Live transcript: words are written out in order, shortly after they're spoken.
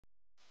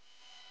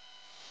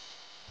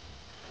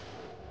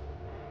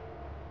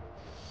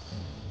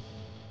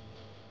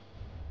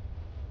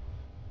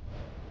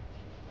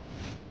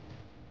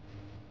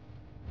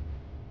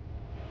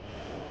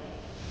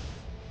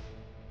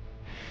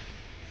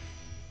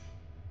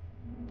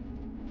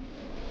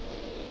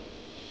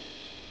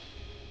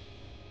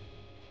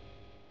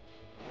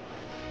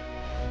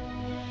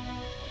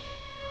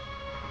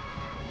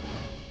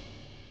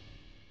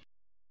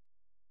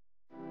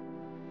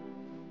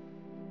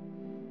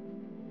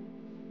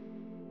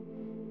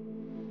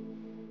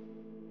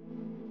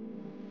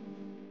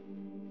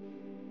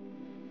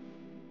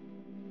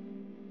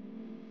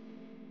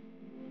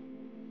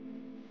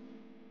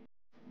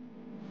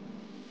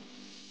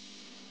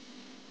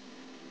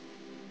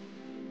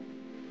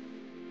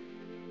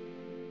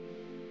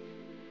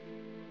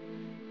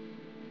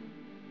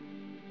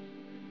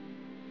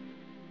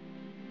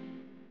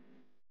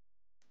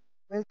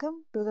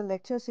welcome to the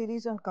lecture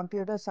series on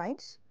computer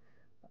science.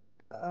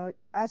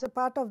 As a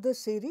part of this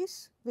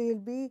series, we will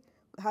be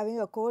having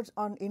a course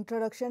on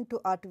Introduction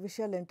to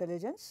Artificial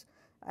Intelligence,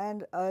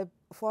 and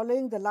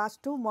following the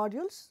last two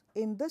modules,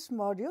 in this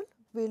module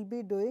we will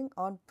be doing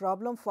on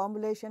problem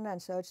formulation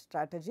and search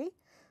strategy.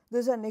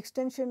 This is an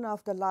extension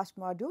of the last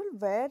module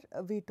where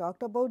we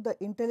talked about the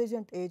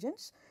intelligent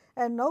agents,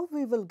 and now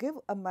we will give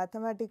a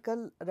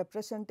mathematical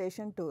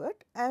representation to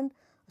it and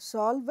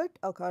solve it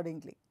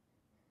accordingly.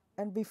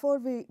 And before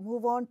we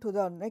move on to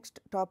the next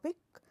topic,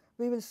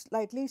 we will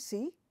slightly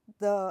see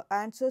the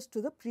answers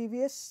to the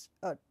previous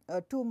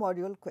two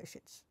module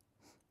questions.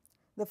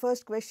 The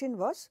first question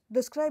was,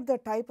 describe the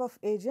type of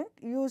agent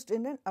used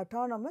in an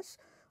autonomous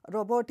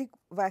robotic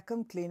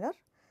vacuum cleaner.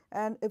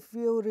 And if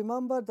you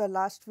remember the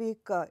last week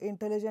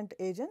intelligent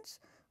agents,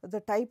 the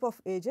type of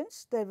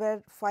agents, there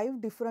were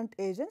 5 different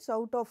agents,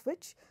 out of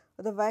which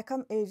the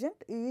vacuum agent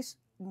is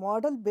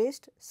model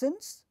based,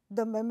 since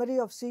the memory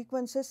of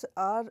sequences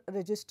are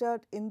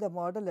registered in the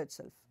model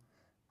itself.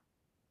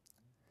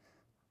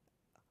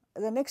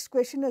 The next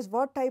question is,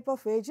 what type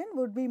of agent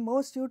would be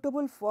most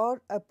suitable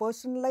for a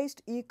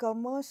personalized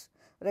e-commerce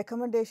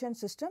recommendation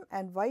system,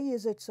 and why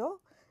is it so?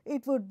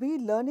 It would be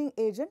learning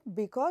agent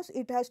because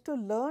it has to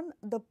learn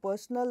the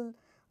personal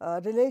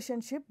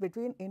relationship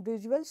between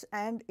individuals,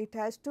 and it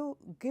has to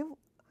give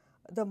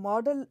the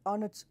model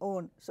on its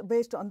own, so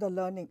based on the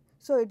learning.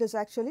 So, it is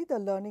actually the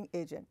learning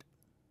agent.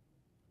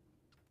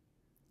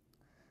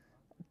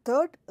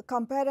 Third,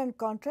 compare and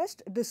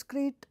contrast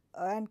discrete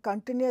and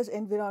continuous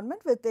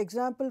environment with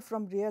example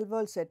from real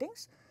world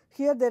settings.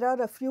 Here there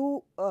are a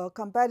few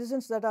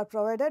comparisons that are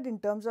provided in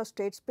terms of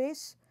state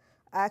space,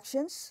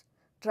 actions,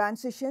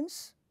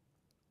 transitions,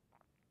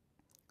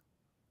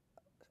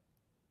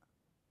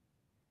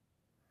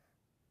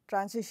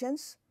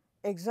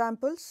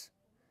 examples,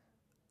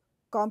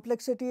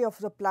 complexity of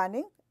the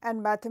planning,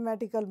 and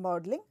mathematical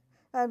modeling.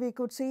 And we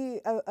could see,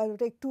 I will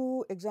take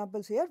two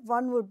examples here.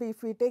 One would be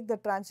if we take the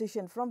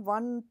transition from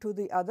one to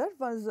the other.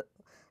 One is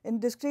in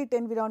discrete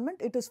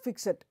environment, it is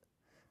fixed,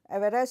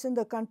 whereas in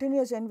the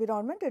continuous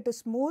environment, it is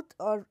smooth,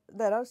 or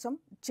there are some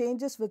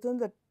changes within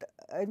the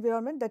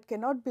environment that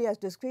cannot be as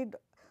discrete,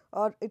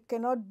 or it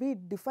cannot be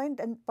defined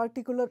in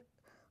particular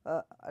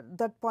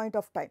that point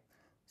of time.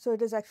 So,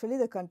 it is actually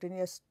the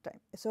continuous time.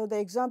 So, the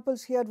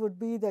examples here would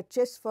be the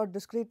chess for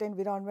discrete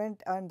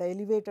environment and the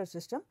elevator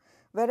system,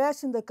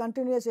 whereas in the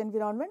continuous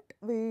environment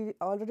we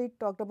already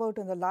talked about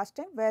in the last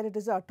time, where it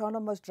is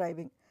autonomous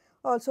driving,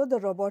 also the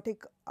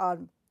robotic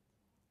arm.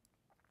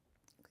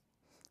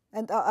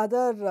 And the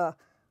other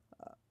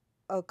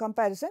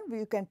comparison,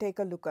 we can take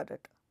a look at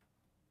it.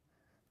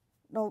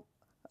 Now,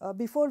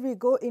 before we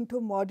go into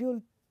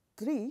module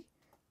 3,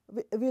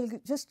 we will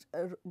just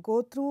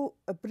go through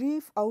a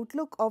brief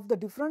outlook of the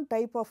different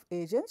type of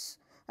agents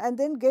and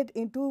then get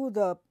into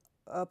the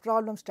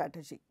problem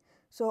strategy.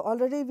 So,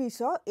 already we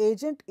saw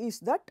agent is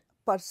that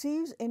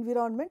perceives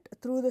environment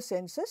through the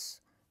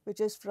senses, which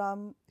is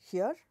from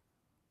here,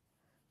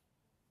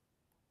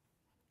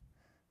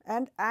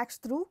 and acts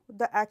through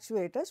the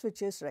actuators,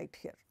 which is right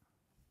here.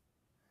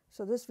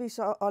 So, this we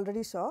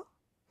already saw,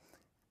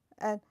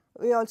 and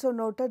we also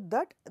noted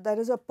that there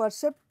is a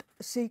percept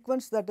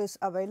sequence that is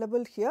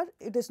available here.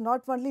 It is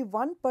not only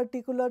one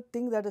particular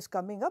thing that is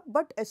coming up,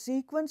 but a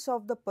sequence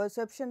of the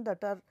perception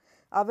that are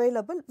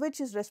available, which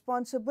is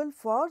responsible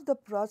for the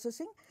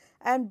processing,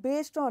 and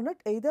based on it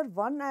either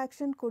one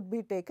action could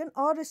be taken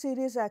or a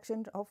series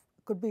action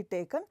could be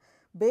taken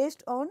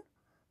based on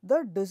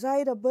the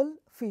desirable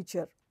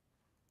feature.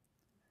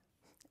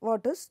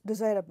 What is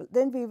desirable?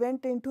 Then we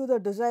went into the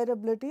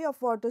desirability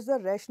of what is the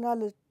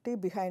rationality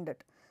behind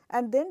it.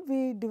 And then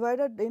we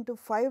divided into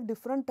 5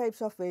 different types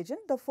of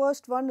agent. The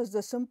first one is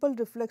the simple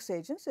reflex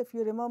agents. If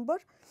you remember,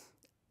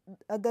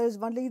 there is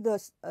only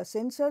the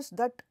sensors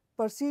that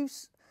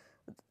perceives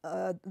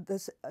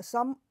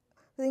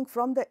something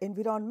from the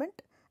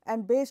environment,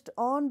 and based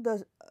on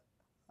the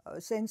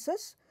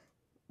sensors,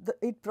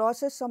 it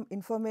processes some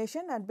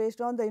information, and based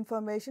on the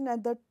information,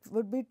 and that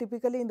would be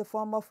typically in the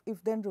form of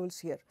if then rules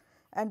here.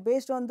 And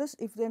based on this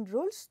if then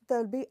rules, there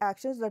will be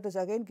actions that is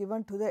again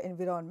given to the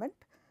environment.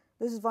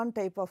 This is one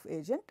type of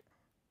agent.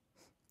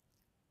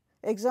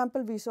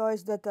 Example we saw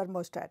is the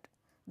thermostat.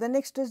 The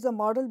next is the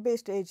model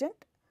based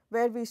agent,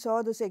 where we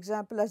saw this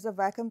example as the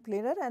vacuum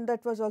cleaner, and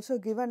that was also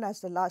given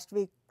as the last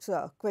week's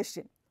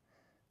question.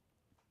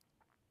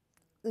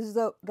 This is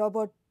the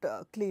robot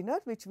cleaner,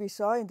 which we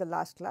saw in the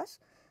last class.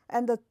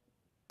 And the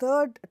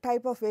third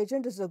type of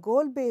agent is the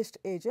goal based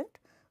agent,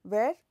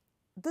 where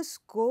this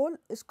goal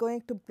is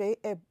going to play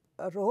a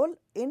role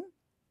in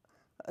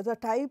the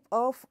type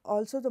of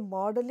also the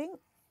modeling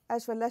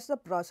as well as the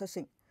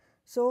processing.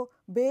 So,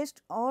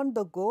 based on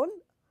the goal,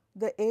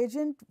 the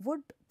agent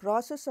would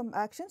process some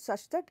action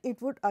such that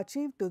it would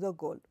achieve to the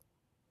goal.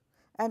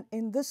 And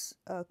in this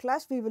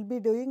class, we will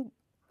be doing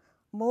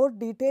more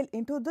detail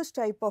into this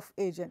type of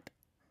agent.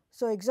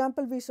 So,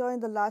 example we saw in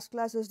the last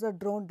class is the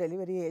drone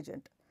delivery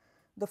agent.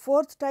 The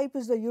fourth type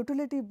is the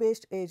utility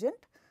based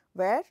agent,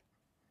 where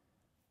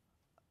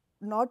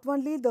not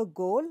only the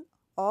goal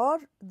or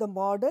the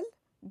model,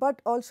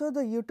 but also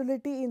the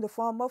utility in the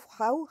form of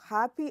how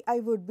happy I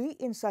would be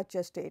in such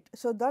a state.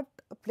 So, that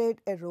played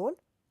a role.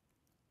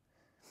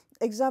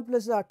 Example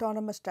is the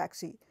autonomous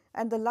taxi,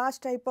 and the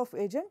last type of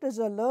agent is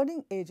a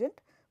learning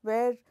agent,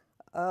 where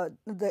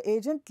the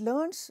agent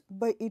learns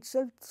by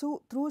itself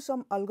through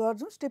some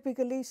algorithms,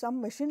 typically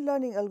some machine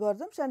learning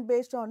algorithms, and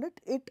based on it,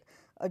 it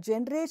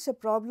generates a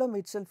problem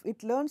itself.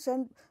 It learns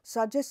and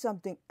suggests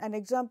something. An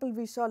example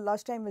we saw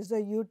last time is the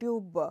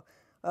YouTube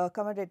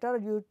commentator,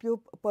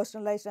 YouTube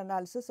personalized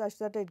analysis, such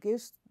that it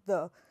gives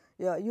the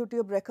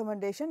YouTube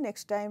recommendation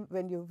next time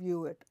when you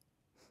view it.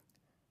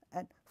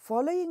 And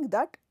following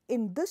that,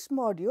 in this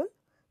module,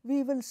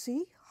 we will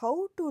see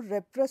how to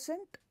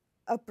represent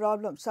a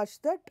problem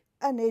such that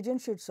an agent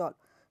should solve.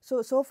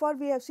 So far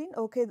we have seen,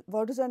 okay,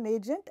 what is an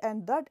agent,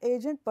 and that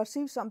agent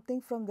perceives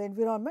something from the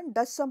environment,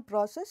 does some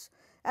process,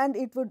 and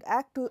it would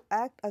act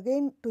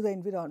again to the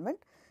environment.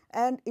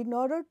 And in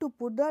order to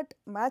put that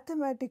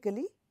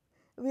mathematically,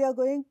 we are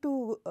going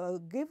to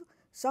give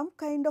some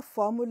kind of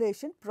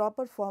formulation,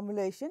 proper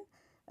formulation,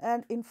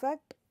 and in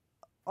fact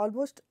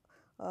almost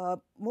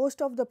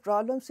most of the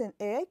problems in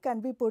AI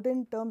can be put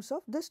in terms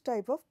of this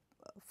type of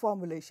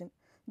formulation.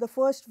 The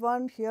first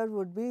one here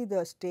would be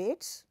the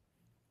states,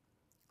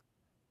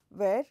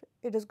 where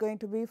it is going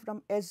to be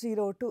from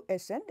S0 to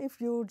Sn.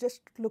 If you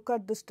just look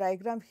at this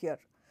diagram here.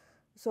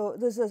 So,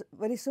 this is a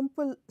very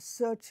simple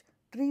search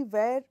tree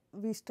where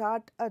we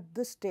start at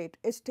this state.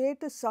 A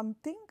state is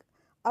something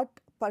at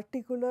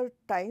particular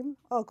time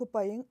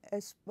occupying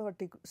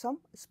some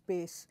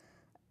space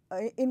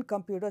in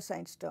computer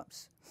science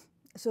terms.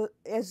 So,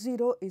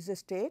 S0 is a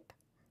state,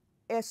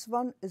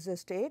 S1 is a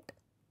state,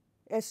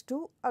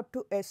 S2 up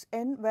to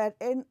Sn, where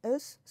n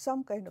is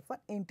some kind of an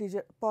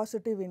integer,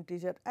 positive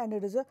integer, and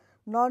it is a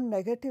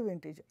non-negative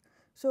integer.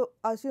 So,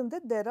 assume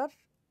that there are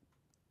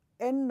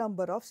n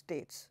number of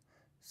states.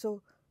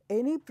 So,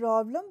 any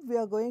problem we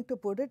are going to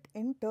put it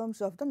in terms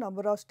of the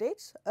number of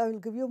states. I will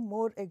give you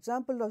more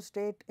example of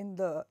state in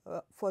the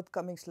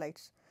forthcoming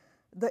slides.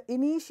 The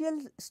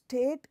initial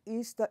state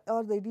is the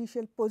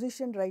initial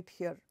position right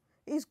here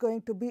is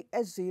going to be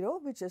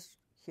S0, which is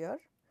here.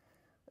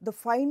 The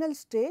final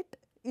state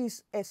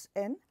is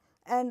Sn,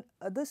 and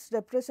this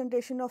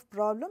representation of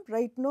problem,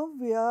 right now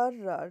we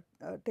are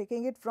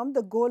taking it from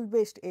the goal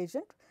based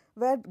agent,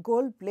 where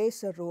goal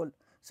plays a role.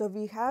 So,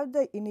 we have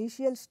the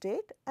initial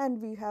state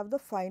and we have the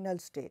final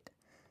state,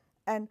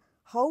 and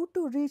how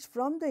to reach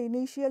from the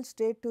initial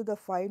state to the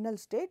final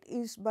state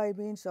is by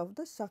means of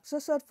the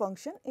successor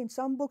function. In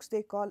some books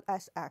they call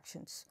as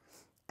actions,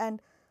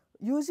 and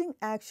using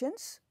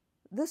actions,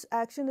 this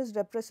action is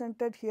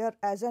represented here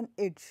as an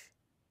edge.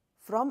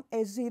 From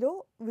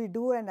S0 we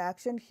do an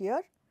action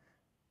here,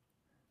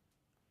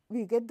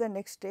 we get the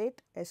next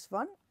state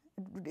S1,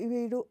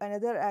 we do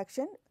another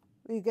action,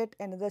 we get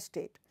another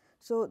state.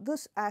 So,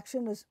 this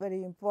action is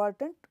very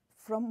important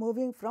from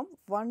moving from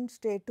one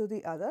state to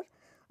the other.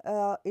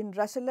 In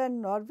Russell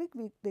and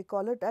Norvig, they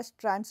call it as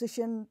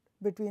transition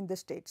between the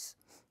states.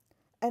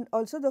 And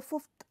also the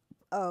fifth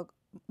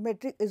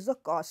metric is the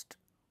cost.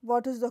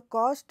 What is the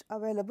cost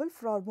available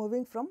for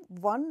moving from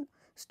one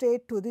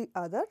state to the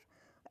other?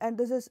 And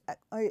this is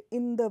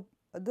in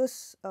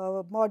this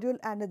module,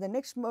 and in the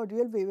next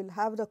module we will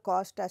have the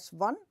cost as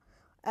 1,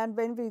 and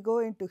when we go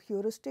into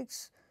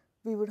heuristics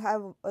we would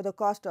have the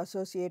cost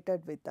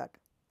associated with that.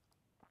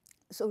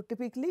 So,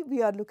 typically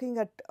we are looking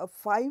at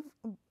 5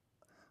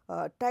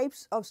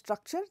 types of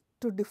structure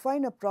to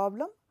define a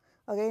problem.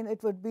 Again,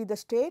 it would be the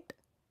state,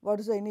 what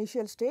is the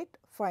initial state,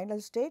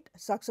 final state,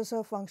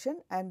 successor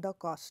function, and the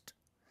cost.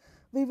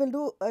 We will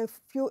do a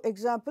few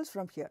examples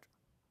from here.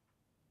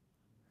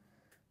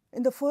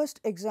 In the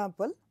first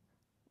example,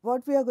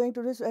 what we are going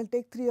to do is I will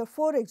take 3 or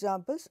 4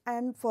 examples,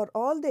 and for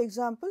all the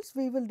examples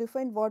we will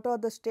define what are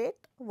the state,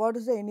 what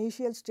is the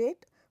initial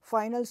state,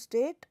 final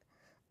state,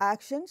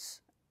 actions,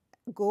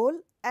 goal,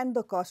 and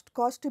the cost.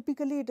 Cost,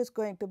 typically it is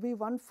going to be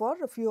 1 for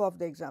a few of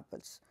the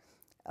examples.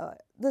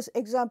 This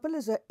example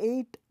is a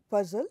 8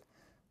 puzzle.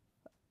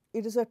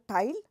 It is a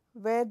tile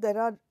where there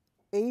are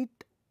 8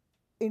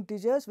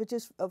 integers, which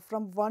is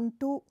from 1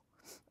 to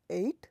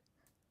 8.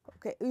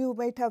 Okay, you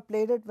might have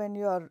played it when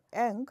you are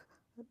young.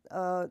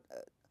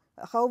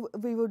 How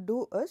we would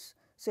do is,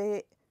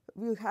 say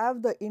we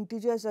have the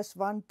integers as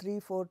 1, 3,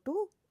 4,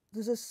 2.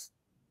 This is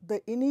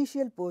the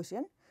initial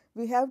portion.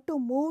 We have to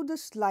move the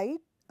slide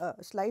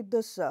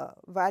this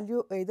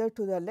value either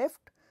to the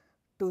left,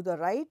 to the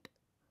right,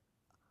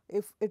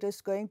 if it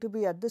is going to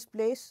be at this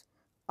place,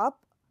 up,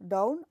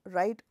 down,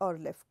 right, or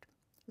left.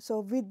 So,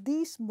 with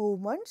these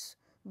movements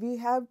we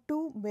have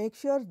to make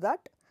sure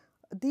that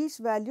these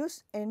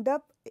values end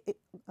up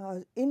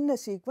in a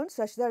sequence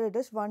such that it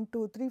is 1,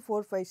 2, 3,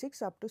 4, 5,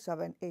 6 up to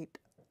 7, 8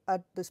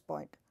 at this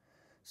point.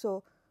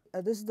 So,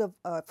 this is the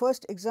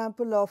first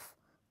example of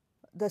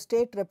the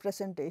state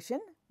representation,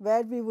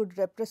 where we would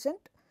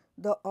represent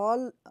the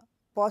all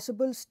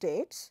possible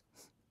states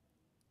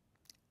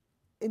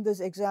in this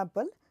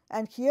example,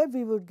 and here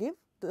we would give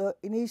the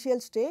initial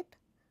state,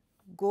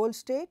 goal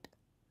state,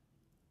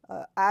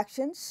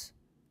 actions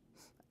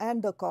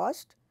and the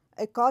cost.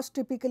 A cost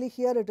typically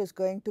here it is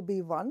going to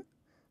be 1,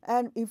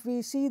 and if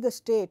we see the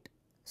state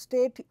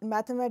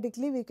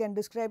mathematically we can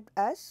describe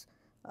as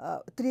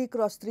 3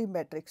 cross 3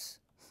 matrix.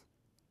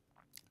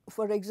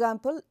 For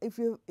example, if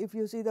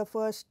you see the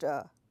first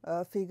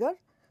figure,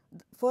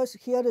 first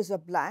here is a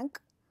blank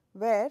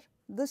where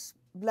this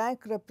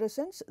blank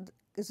represents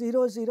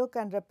 0 0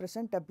 can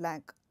represent a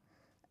blank,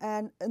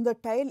 and in the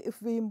tile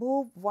if we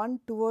move 1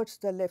 towards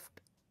the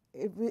left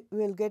we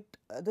will get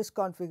this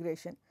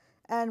configuration,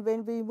 and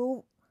when we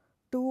move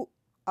 2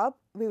 up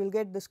we will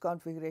get this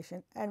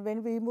configuration, and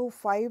when we move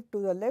 5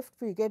 to the left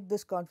we get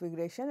this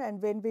configuration,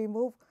 and when we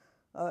move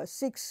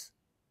 6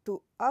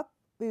 to up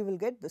we will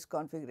get this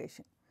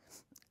configuration.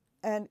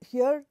 And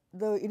here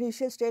the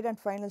initial state and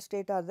final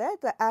state are there.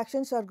 The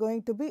actions are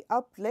going to be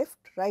up, left,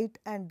 right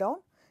and down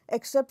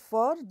except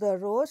for the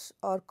rows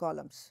or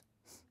columns.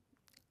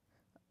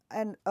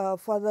 And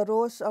for the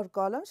rows or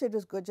columns it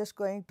is just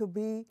going to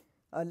be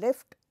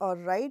left or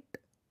right.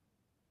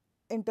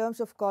 In terms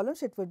of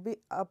columns it would be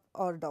up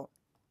or down.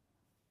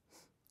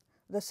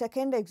 The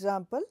second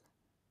example,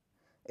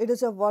 it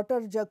is a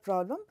water jug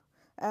problem,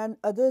 and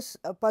this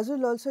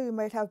puzzle also you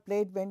might have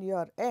played when you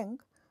are young.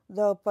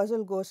 The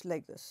puzzle goes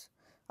like this.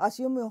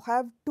 Assume you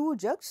have 2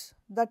 jugs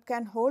that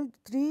can hold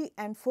 3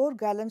 and 4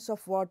 gallons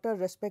of water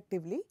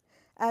respectively,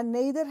 and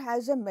neither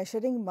has a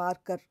measuring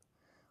marker.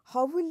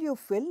 How will you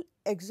fill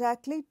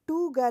exactly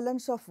 2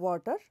 gallons of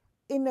water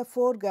in a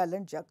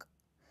 4-gallon jug?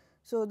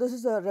 So, this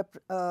is a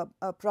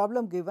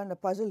problem given, a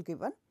puzzle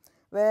given,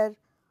 where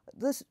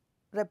this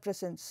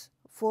represents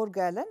 4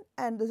 gallon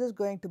and this is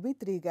going to be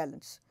 3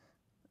 gallons.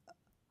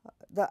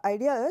 The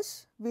idea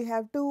is we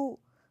have to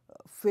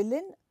fill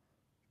in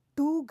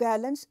 2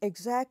 gallons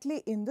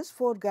exactly in this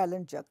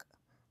 4-gallon jug,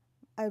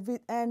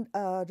 and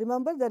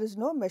remember there is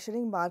no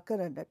measuring marker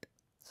in it.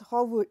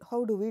 So,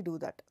 how do we do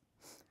that?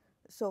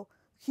 So,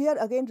 here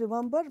again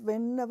remember,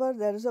 whenever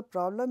there is a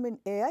problem in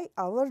AI,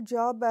 our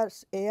job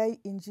as AI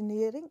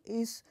engineering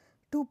is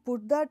to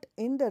put that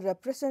in the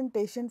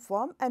representation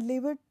form and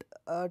leave it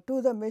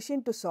to the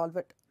machine to solve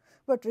it.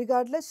 But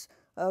regardless,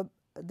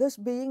 this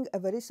being a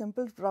very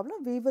simple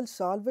problem, we will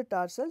solve it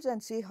ourselves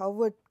and see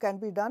how it can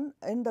be done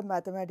in the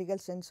mathematical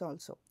sense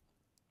also.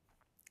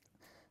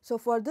 So,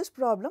 for this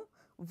problem,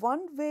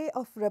 one way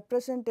of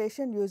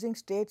representation using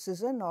states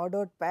is an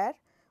ordered pair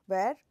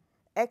where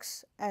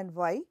x and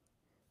y,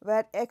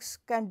 where x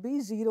can be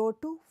 0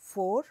 to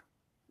 4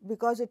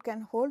 because it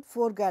can hold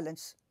 4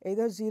 gallons,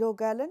 either 0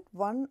 gallon,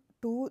 1,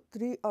 2,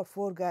 3 or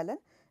 4 gallon,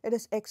 it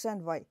is x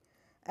and y,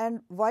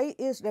 and y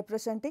is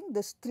representing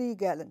this 3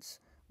 gallons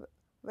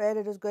where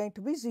it is going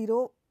to be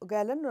 0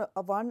 gallon,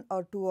 1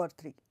 or 2 or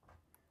 3.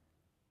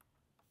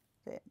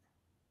 Then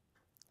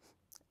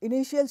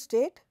initial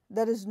state,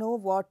 there is no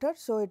water,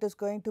 so it is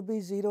going to be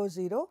 0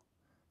 0,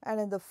 and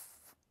in the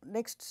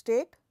next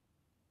state,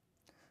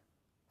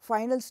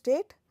 final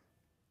state,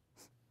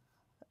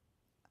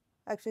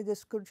 actually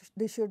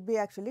this should be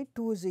actually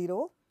 2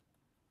 0,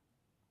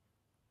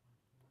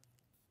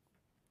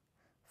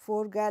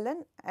 4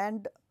 gallon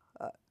and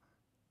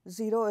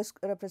 0 is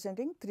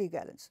representing 3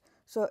 gallons.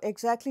 So,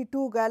 exactly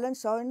 2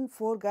 gallons on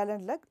 4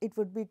 gallon leg, it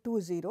would be 2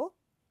 0,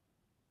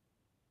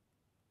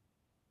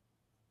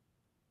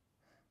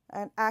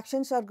 and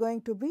actions are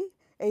going to be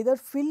either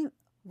fill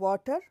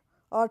water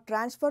or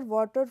transfer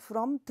water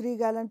from 3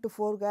 gallon to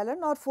 4 gallon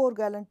or 4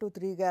 gallon to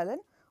 3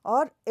 gallon,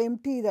 or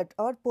empty that,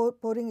 or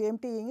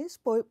emptying is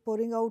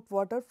pouring out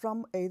water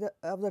from either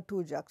of the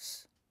 2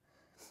 jugs.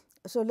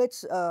 So, let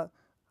us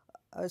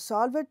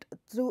solve it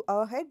through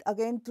our head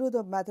again through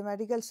the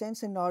mathematical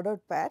sense in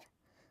ordered pair.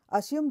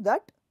 Assume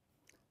that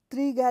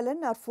 3 gallon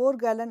or 4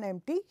 gallon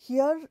empty.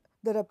 Here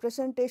the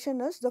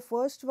representation is, the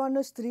first one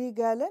is 3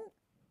 gallon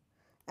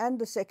and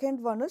the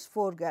second one is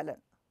 4 gallon.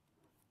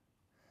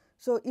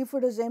 So, if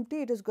it is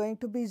empty, it is going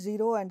to be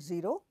 0 and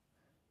 0.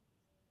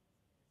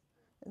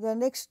 The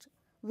next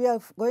we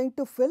are going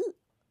to fill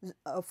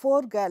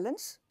 4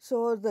 gallons.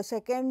 So, the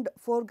second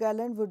 4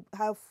 gallon would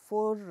have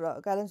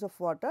 4 gallons of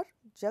water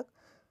jug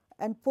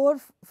and pour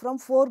from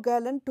 4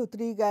 gallon to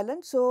 3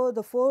 gallon. So,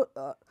 the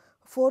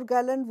 4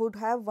 gallon would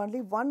have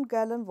only 1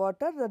 gallon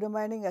water, the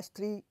remaining as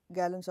 3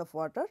 gallons of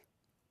water.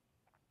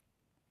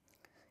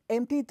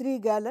 Empty 3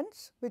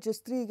 gallons, which is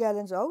 3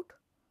 gallons out,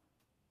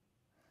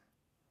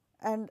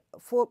 and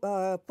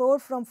pour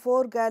from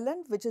 4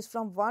 gallon, which is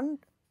from 1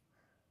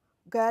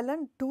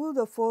 gallon to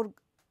the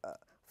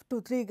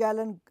 3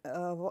 gallon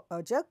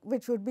jug,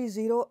 which would be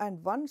 0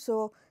 and 1.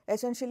 So,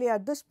 essentially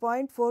at this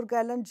point 4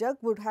 gallon jug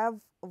would have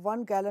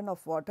 1 gallon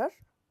of water,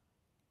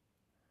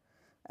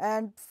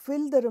 and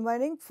fill the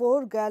remaining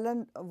 4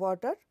 gallon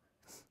water.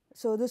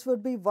 So, this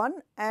would be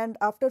 1, and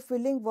after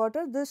filling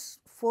water, this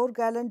 4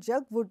 gallon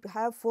jug would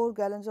have 4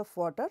 gallons of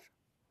water,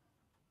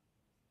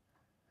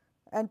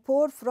 and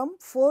pour from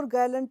 4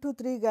 gallon to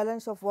 3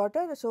 gallons of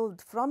water. So,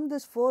 from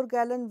this 4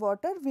 gallon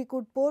water we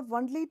could pour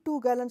only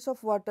 2 gallons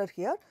of water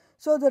here.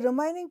 So, the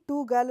remaining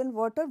 2 gallon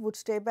water would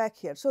stay back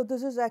here. So,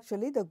 this is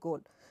actually the goal.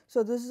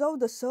 So, this is how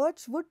the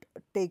search would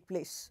take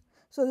place.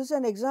 So, this is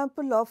an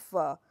example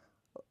of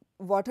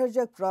water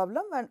jug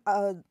problem,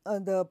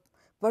 and the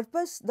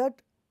purpose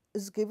that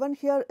is given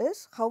here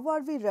is how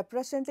are we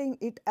representing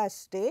it as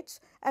states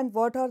and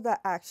what are the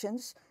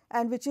actions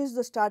and which is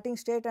the starting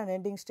state and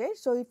ending state.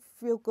 So, if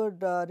you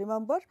could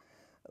remember,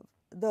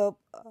 the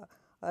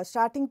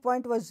starting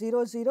point was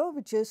 0 0,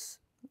 which is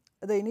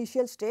the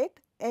initial state,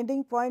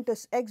 ending point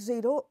is x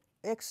 0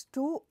 x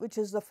 2, which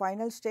is the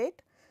final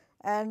state,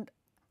 and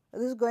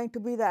this is going to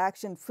be the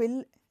action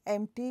fill,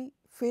 empty,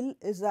 fill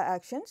is the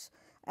actions,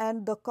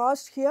 and the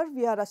cost here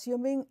we are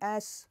assuming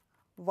as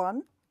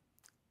 1.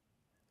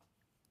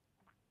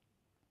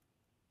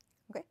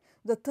 Okay.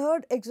 The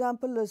third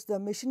example is the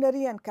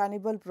missionary and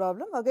cannibal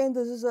problem. Again,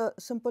 this is a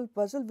simple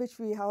puzzle which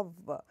we have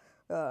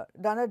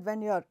done it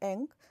when you are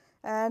young,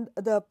 and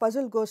the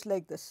puzzle goes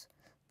like this.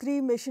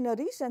 3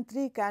 missionaries and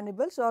 3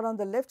 cannibals are on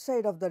the left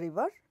side of the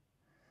river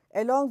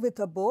along with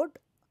a boat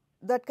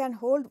that can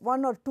hold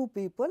 1 or 2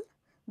 people.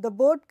 The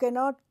boat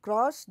cannot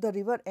cross the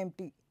river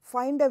empty.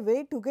 Find a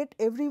way to get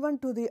everyone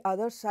to the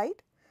other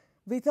side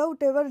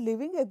without ever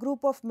leaving a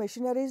group of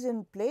missionaries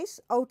in place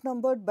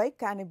outnumbered by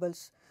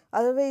cannibals.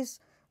 Otherwise,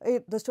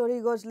 the story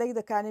goes like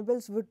the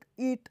cannibals would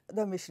eat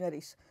the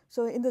missionaries.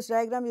 So, in this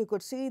diagram you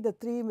could see the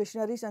 3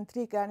 missionaries and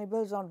 3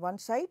 cannibals on one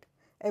side,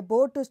 a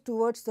boat is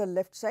towards the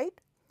left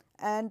side,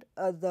 and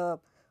the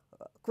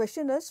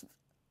question is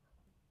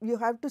you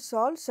have to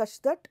solve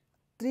such that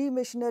 3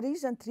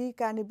 missionaries and 3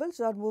 cannibals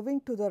are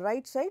moving to the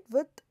right side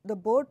with the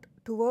boat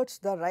towards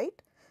the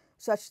right,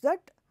 such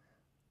that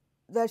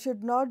there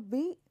should not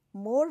be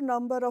more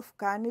number of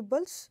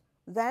cannibals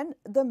than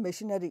the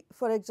missionary.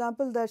 For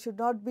example, there should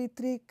not be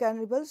 3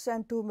 cannibals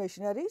and 2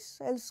 missionaries,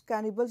 else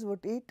cannibals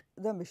would eat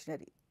the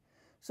missionary.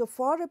 So,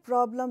 for a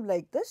problem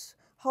like this,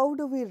 how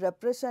do we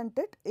represent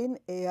it in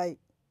AI?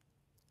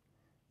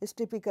 Is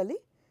typically,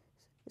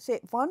 say,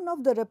 one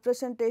of the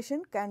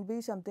representation can be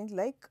something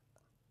like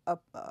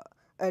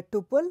a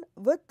tuple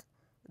with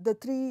the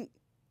 3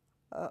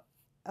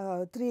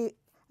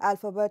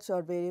 alphabets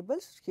or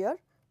variables here,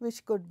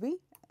 which could be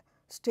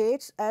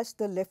states as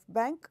the left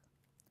bank,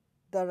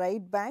 the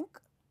right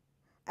bank,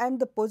 and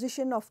the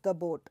position of the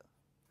boat.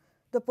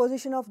 The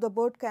position of the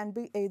boat can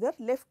be either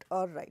left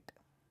or right.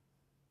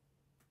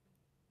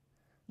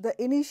 The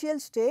initial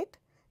state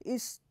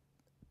is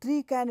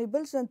 3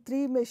 cannibals and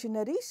 3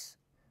 missionaries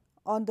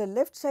on the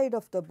left side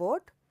of the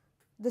boat.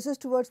 This is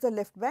towards the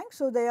left bank,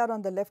 so they are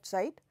on the left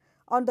side.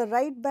 On the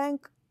right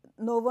bank,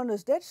 no one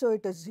is there, so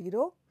it is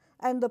 0,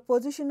 and the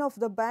position of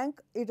the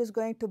bank, it is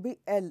going to be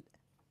L.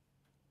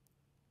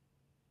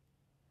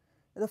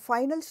 The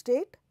final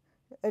state,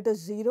 it is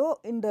 0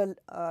 in the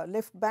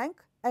left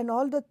bank, and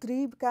all the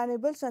 3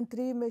 cannibals and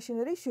 3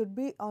 missionaries should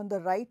be on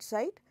the right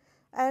side,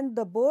 and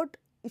the boat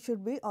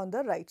should be on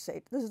the right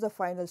side. This is the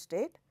final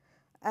state,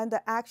 and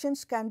the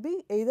actions can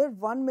be either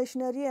 1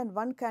 missionary and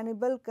 1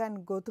 cannibal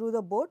can go through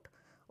the boat,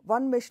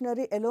 1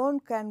 missionary alone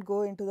can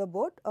go into the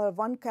boat, or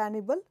 1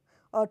 cannibal,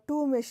 or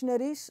 2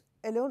 missionaries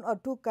alone or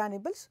 2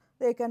 cannibals,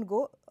 they can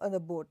go on the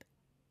boat,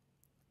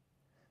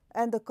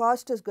 and the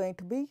cost is going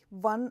to be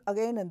 1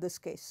 again in this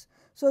case.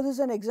 So, this is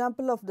an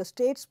example of the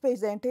state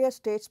space, the entire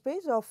state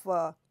space of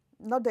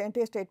not the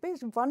entire state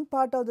space, one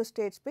part of the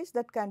state space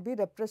that can be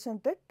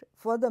represented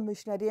for the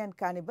missionary and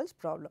cannibals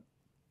problem,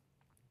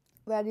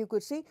 where you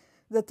could see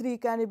the 3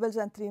 cannibals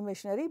and 3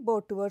 missionary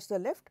both towards the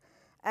left,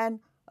 and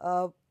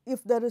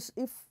if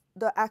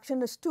the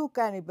action is 2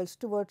 cannibals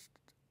towards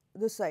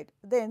this side,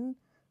 then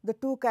the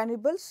 2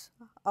 cannibals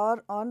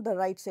are on the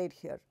right side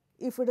here.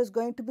 If it is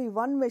going to be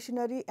 1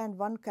 missionary and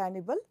 1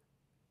 cannibal,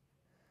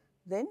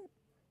 then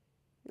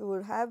you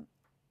would have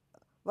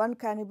 1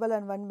 cannibal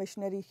and 1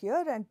 missionary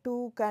here and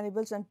 2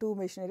 cannibals and 2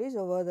 missionaries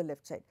over the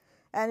left side.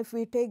 And if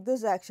we take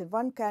this action,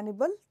 1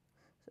 cannibal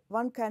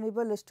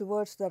is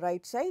towards the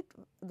right side,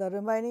 the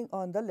remaining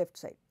on the left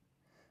side.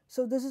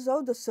 So, this is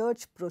how the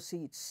search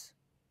proceeds,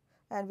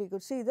 and we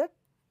could see that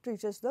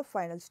reaches the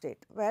final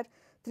state where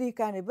 3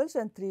 cannibals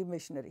and 3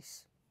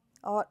 missionaries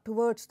are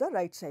towards the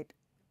right side.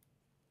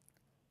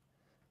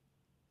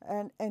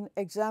 And in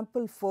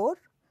example 4,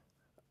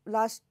 in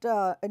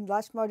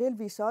last module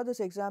we saw this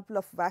example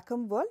of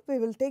vacuum world. We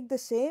will take the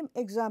same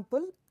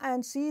example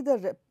and see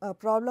the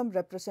problem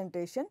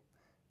representation.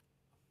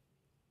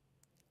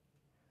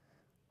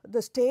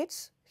 The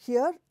states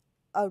here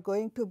are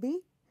going to be,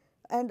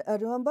 and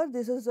remember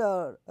this is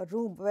a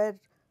room where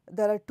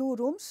there are 2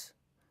 rooms,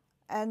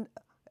 and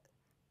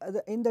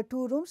in the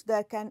 2 rooms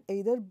there can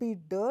either be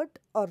dirt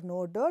or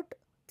no dirt,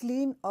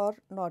 clean or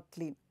not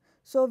clean.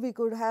 So, we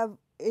could have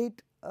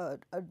 8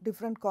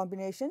 different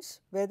combinations,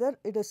 whether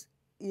it is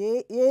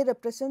A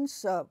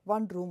represents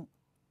one room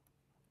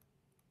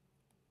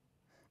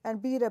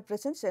and B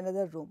represents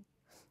another room.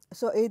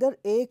 So, either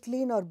A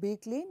clean or B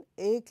clean,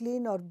 A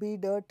clean or B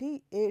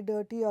dirty, A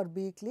dirty or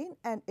B clean,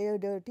 and A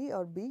dirty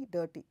or B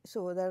dirty.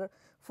 So, there are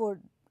 4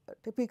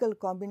 typical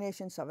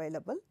combinations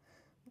available,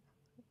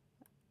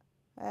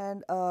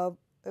 and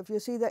if you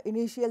see the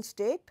initial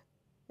state,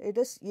 it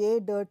is A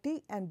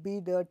dirty and B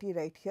dirty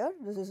right here.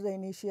 This is the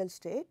initial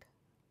state.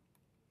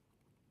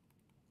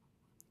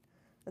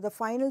 the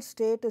final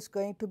state is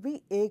going to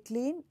be A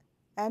clean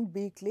and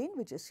B clean,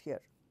 which is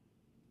here.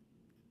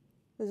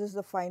 This is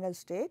the final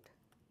state,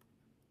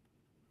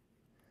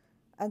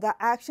 and the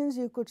actions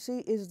you could see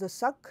is the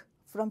suck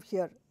from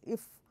here.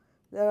 If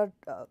there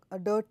are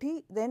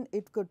dirty, then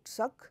it could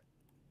suck,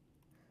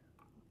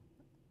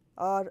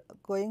 or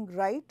going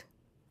right,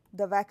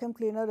 the vacuum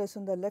cleaner is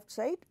on the left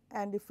side,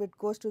 and if it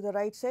goes to the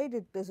right side,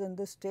 it is in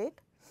this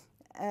state.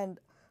 And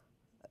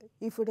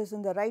if it is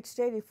in the right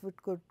state, if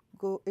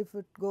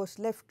it goes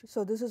left,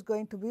 so this is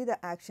going to be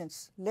the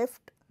actions: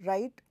 left,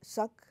 right,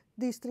 suck.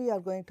 These three are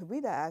going to be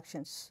the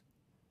actions,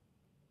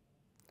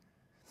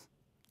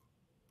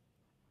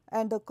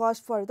 and the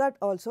cost for that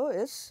also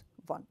is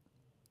 1.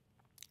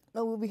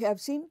 Now, we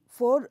have seen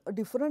 4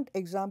 different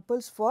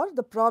examples for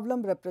the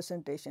problem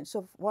representation.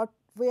 So, what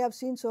we have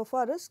seen so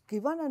far is,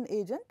 given an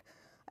agent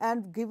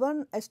and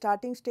given a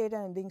starting state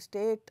and ending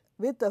state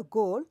with a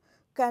goal,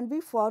 can be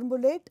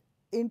formulated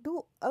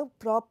into a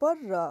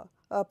proper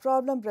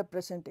problem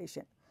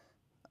representation.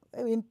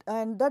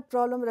 And that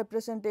problem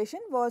representation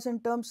was in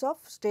terms of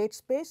state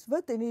space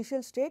with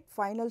initial state,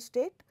 final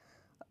state,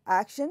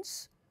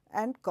 actions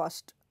and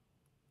cost.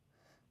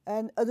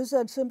 And this is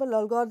a simple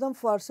algorithm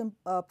for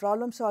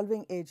problem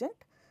solving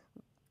agent,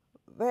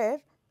 where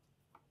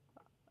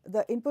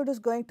the input is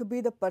going to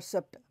be the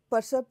percept.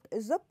 Percept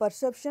is the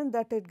perception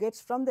that it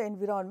gets from the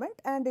environment,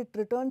 and it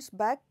returns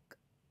back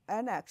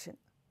an action.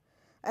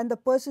 And the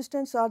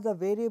persistence are the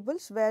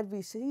variables where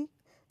we see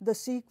the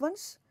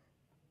sequence.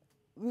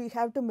 We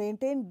have to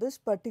maintain this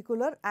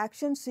particular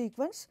action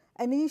sequence.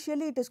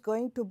 Initially, it is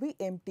going to be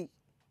empty.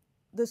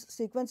 This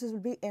sequence will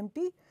be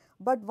empty,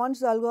 but once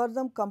the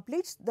algorithm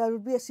completes, there will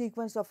be a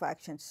sequence of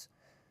actions.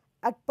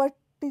 At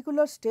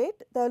particular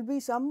state, there will be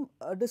some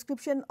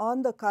description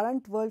on the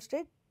current world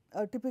state.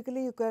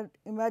 Typically, you can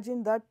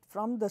imagine that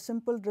from the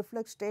simple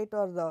reflex state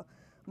or the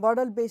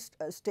model based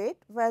state,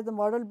 where the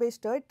model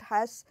based state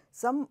has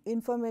some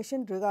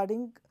information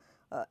regarding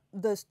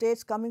the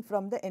states coming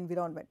from the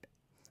environment.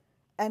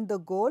 And the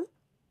goal,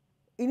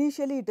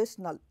 initially it is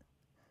null.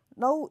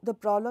 Now, the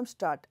problem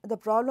start. The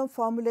problem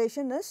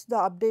formulation is the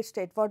update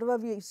state, whatever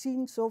we have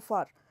seen so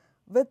far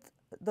with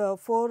the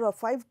 4 or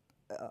 5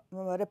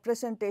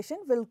 representation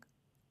will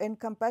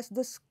encompass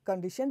this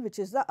condition, which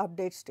is the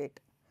update state,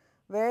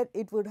 where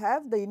it would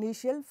have the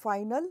initial,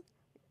 final,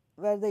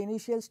 where the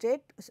initial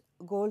state,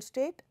 goal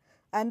state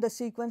and the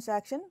sequence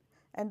action,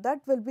 and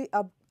that will be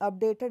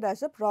updated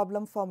as a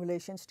problem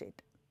formulation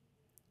state.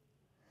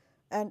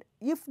 And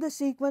if the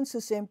sequence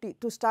is empty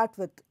to start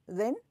with,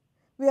 then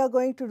we are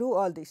going to do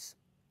all this.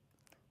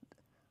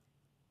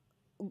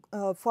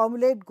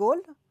 Formulate goal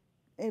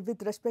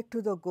with respect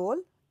to the goal,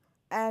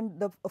 and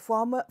the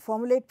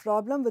formulate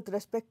problem with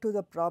respect to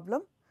the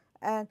problem,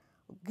 and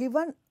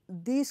given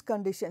these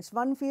conditions,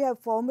 once we have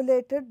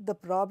formulated the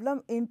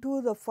problem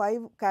into the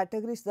 5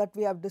 categories that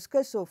we have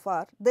discussed so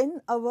far, then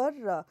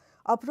our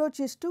approach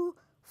is to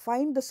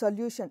find the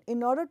solution.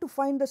 In order to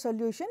find the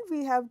solution,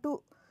 we have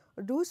to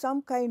do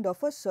some kind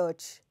of a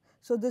search.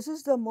 So, this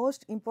is the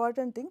most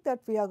important thing that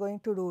we are going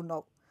to do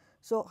now.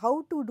 So,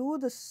 how to do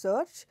the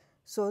search,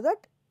 so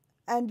that,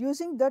 and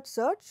using that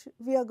search,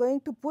 we are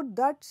going to put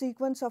that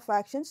sequence of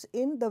actions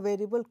in the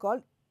variable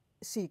called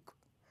seek.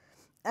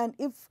 And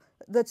if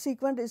that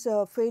sequence is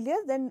a failure,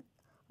 then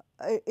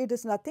it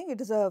is nothing,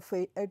 it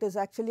is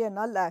actually a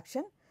null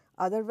action.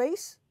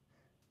 Otherwise,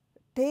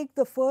 take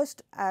the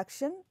first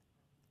action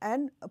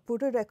and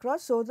put it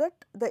across, so that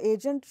the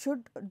agent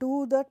should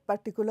do that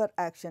particular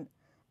action,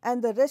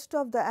 and the rest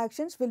of the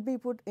actions will be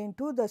put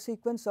into the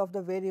sequence of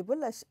the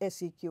variable as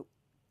SEQ.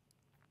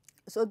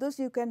 So, this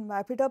you can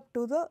map it up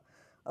to the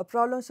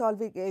problem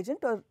solving agent,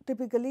 or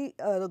typically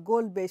the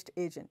goal based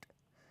agent.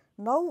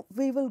 Now,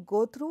 we will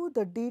go through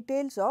the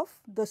details of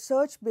the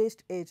search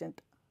based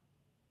agent,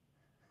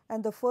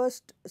 and the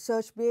first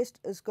search based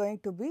is going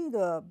to be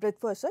the breadth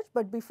first search,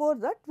 but before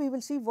that we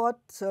will see what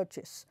search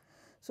is.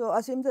 So,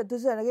 assume that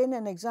this is again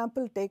an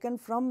example taken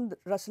from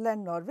Russell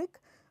and Norvig,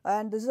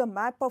 and this is a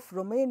map of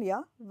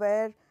Romania,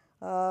 where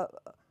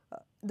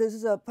this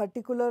is a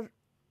particular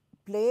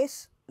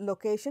place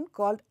location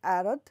called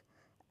Arad,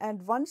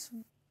 and once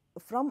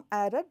from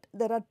Arad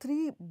there are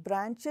 3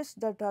 branches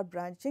that are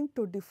branching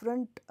to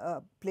different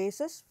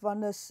places.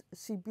 One is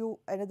Sibiu,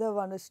 another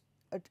one is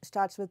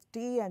starts with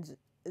T and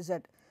Z.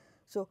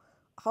 So,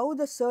 how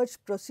the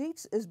search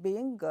proceeds is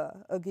being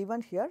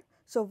given here.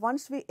 So,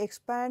 once we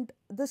expand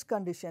this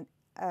condition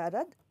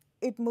Arad,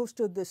 it moves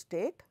to this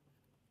state,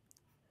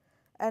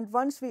 and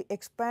once we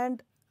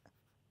expand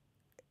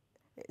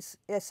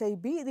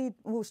SIB, it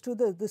moves to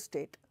this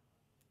state.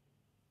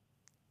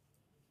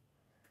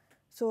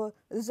 So,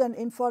 this is an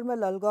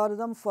informal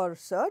algorithm for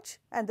search,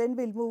 and then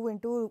we will move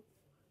into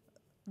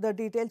the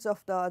details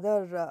of the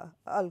other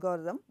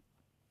algorithm.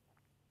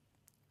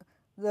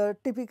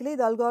 Typically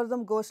the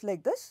algorithm goes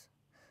like this.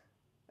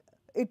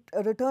 It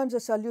returns a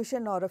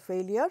solution or a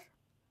failure,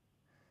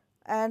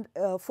 and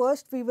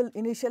first we will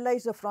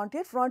initialize the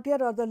frontier. Frontier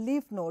are the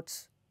leaf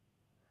nodes,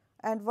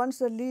 and once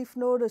the leaf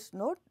node is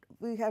known,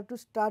 we have to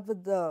start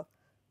with the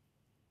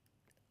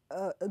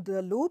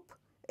the loop,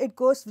 it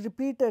goes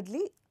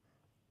repeatedly,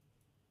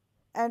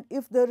 and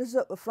if there is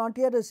a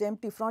frontier is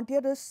empty,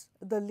 frontier is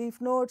the leaf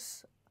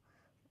nodes,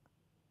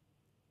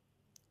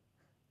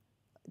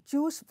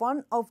 choose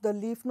one of the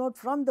leaf node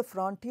from the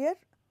frontier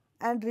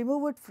and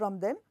remove it from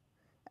them,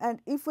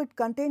 and if it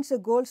contains a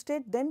goal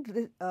state, then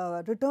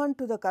return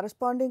to the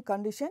corresponding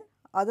condition,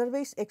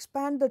 otherwise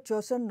expand the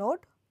chosen node.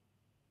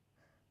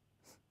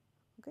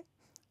 Okay.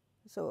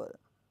 So,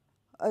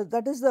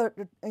 that is the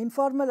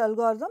informal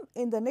algorithm.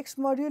 In the next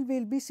module, we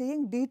will be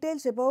seeing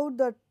details about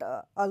that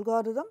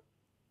algorithm,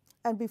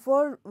 and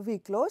before we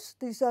close,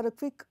 these are a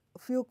quick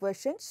few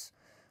questions.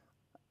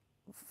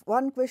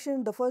 One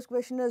question, the first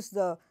question is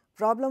the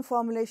problem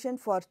formulation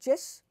for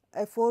chess,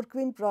 a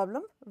 4-queen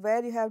problem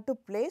where you have to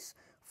place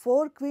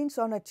 4 queens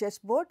on a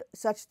chessboard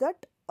such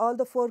that all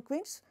the 4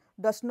 queens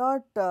does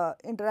not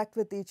interact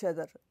with each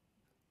other.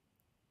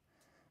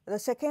 The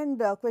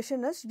second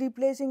question is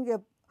replacing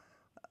a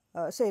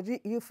say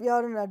if you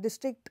are in a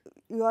district,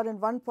 you are in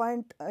one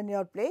point in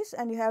your place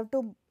and you have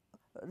to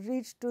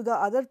reach to the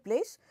other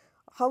place,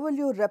 how will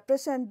you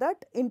represent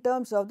that in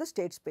terms of the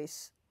state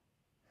space?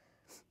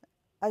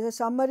 As a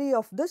summary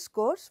of this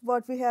course,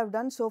 what we have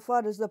done so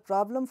far is the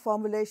problem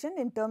formulation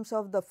in terms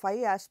of the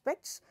 5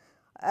 aspects: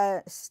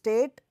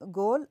 state,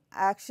 goal,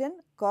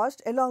 action,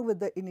 cost, along with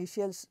the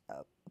initial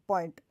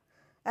point.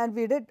 And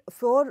we did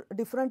 4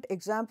 different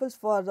examples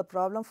for the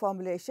problem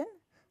formulation,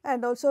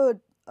 and also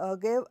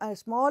gave a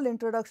small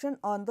introduction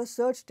on the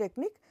search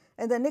technique.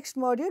 In the next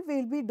module, we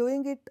will be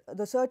doing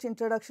the search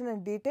introduction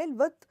in detail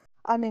with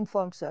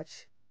uninformed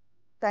search.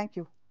 Thank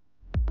you.